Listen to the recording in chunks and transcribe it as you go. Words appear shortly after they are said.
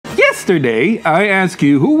Yesterday, I asked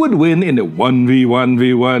you who would win in the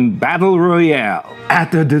 1v1v1 Battle Royale.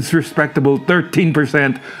 At the disrespectable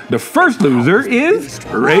 13%, the first loser is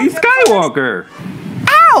Rey Skywalker.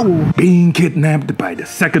 Ow! Being kidnapped by the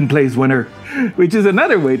second place winner, which is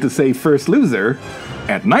another way to say first loser,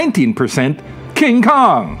 at 19%, King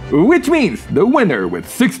Kong, which means the winner with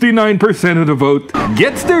 69% of the vote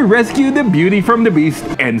gets to rescue the beauty from the beast,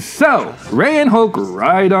 and so Rey and Hulk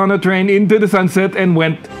ride on a train into the sunset and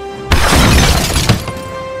went.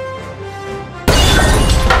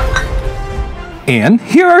 And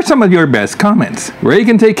here are some of your best comments. Rey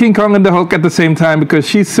can take King Kong and the Hulk at the same time because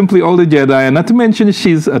she's simply all the Jedi, and not to mention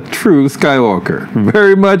she's a true Skywalker.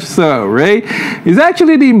 Very much so. Rey is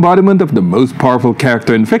actually the embodiment of the most powerful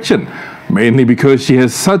character in fiction. Mainly because she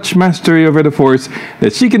has such mastery over the Force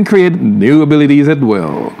that she can create new abilities at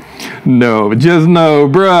will. No, just no,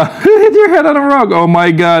 bruh. Hit your head on a rock, oh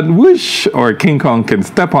my god, whoosh, or King Kong can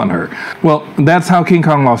step on her. Well, that's how King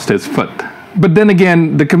Kong lost his foot. But then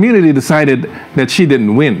again, the community decided that she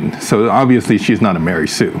didn't win, so obviously she's not a Mary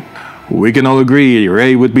Sue. We can all agree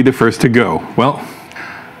Rey would be the first to go. Well,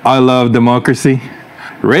 I love democracy.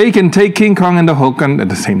 Rey can take King Kong and the Hulk at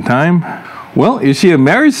the same time. Well, is she a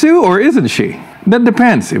Mary Sue or isn't she? That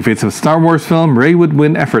depends. If it's a Star Wars film, Rey would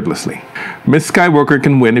win effortlessly. Miss Skywalker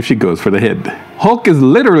can win if she goes for the head. Hulk is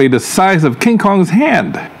literally the size of King Kong's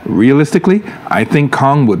hand. Realistically, I think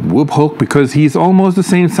Kong would whoop Hulk because he's almost the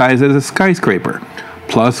same size as a skyscraper.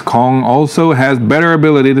 Plus, Kong also has better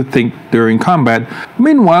ability to think during combat.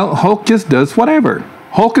 Meanwhile, Hulk just does whatever.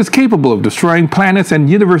 Hulk is capable of destroying planets and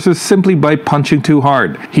universes simply by punching too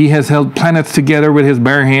hard. He has held planets together with his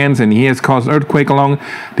bare hands, and he has caused an earthquake along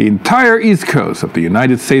the entire east coast of the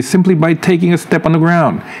United States simply by taking a step on the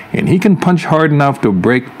ground. And he can punch hard enough to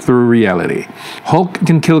break through reality. Hulk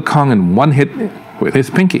can kill Kong in one hit with his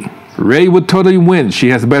pinky. Rey would totally win. She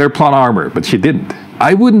has better plot armor, but she didn't.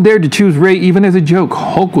 I wouldn't dare to choose Rey even as a joke.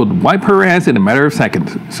 Hulk would wipe her ass in a matter of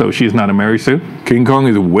seconds. So she's not a Mary Sue. King Kong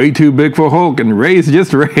is way too big for Hulk, and Rey is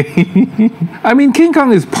just Rey. I mean, King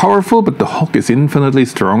Kong is powerful, but the Hulk is infinitely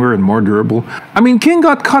stronger and more durable. I mean, King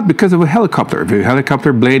got caught because of a helicopter. If a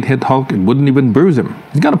helicopter blade hit Hulk, it wouldn't even bruise him.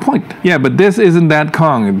 He's got a point. Yeah, but this isn't that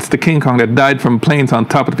Kong. It's the King Kong that died from planes on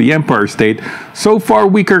top of the Empire State. So far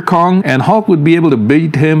weaker Kong, and Hulk would be able to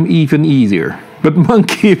beat him even easier. But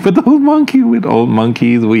Monkey, old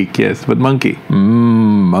Monkey is weak, yes, but Monkey.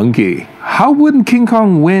 Monkey. How wouldn't King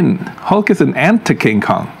Kong win? Hulk is an ant to King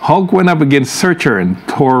Kong. Hulk went up against Searcher in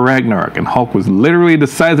Thor Ragnarok, and Hulk was literally the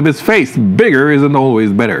size of his face. Bigger isn't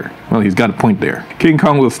always better. Well, he's got a point there. King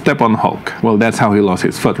Kong will step on Hulk. Well, that's how he lost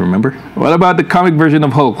his foot, remember? What about the comic version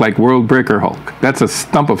of Hulk, like World Breaker Hulk? That's a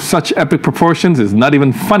stump of such epic proportions, it's not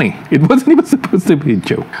even funny. It wasn't even supposed to be a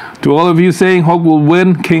joke. To all of you saying Hulk will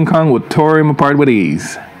win, King Kong would tear him apart with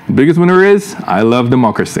ease. The biggest winner is, I love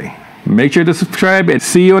democracy. Make sure to subscribe and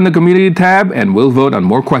see you in the community tab, and we'll vote on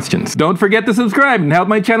more questions. Don't forget to subscribe and help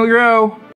my channel grow.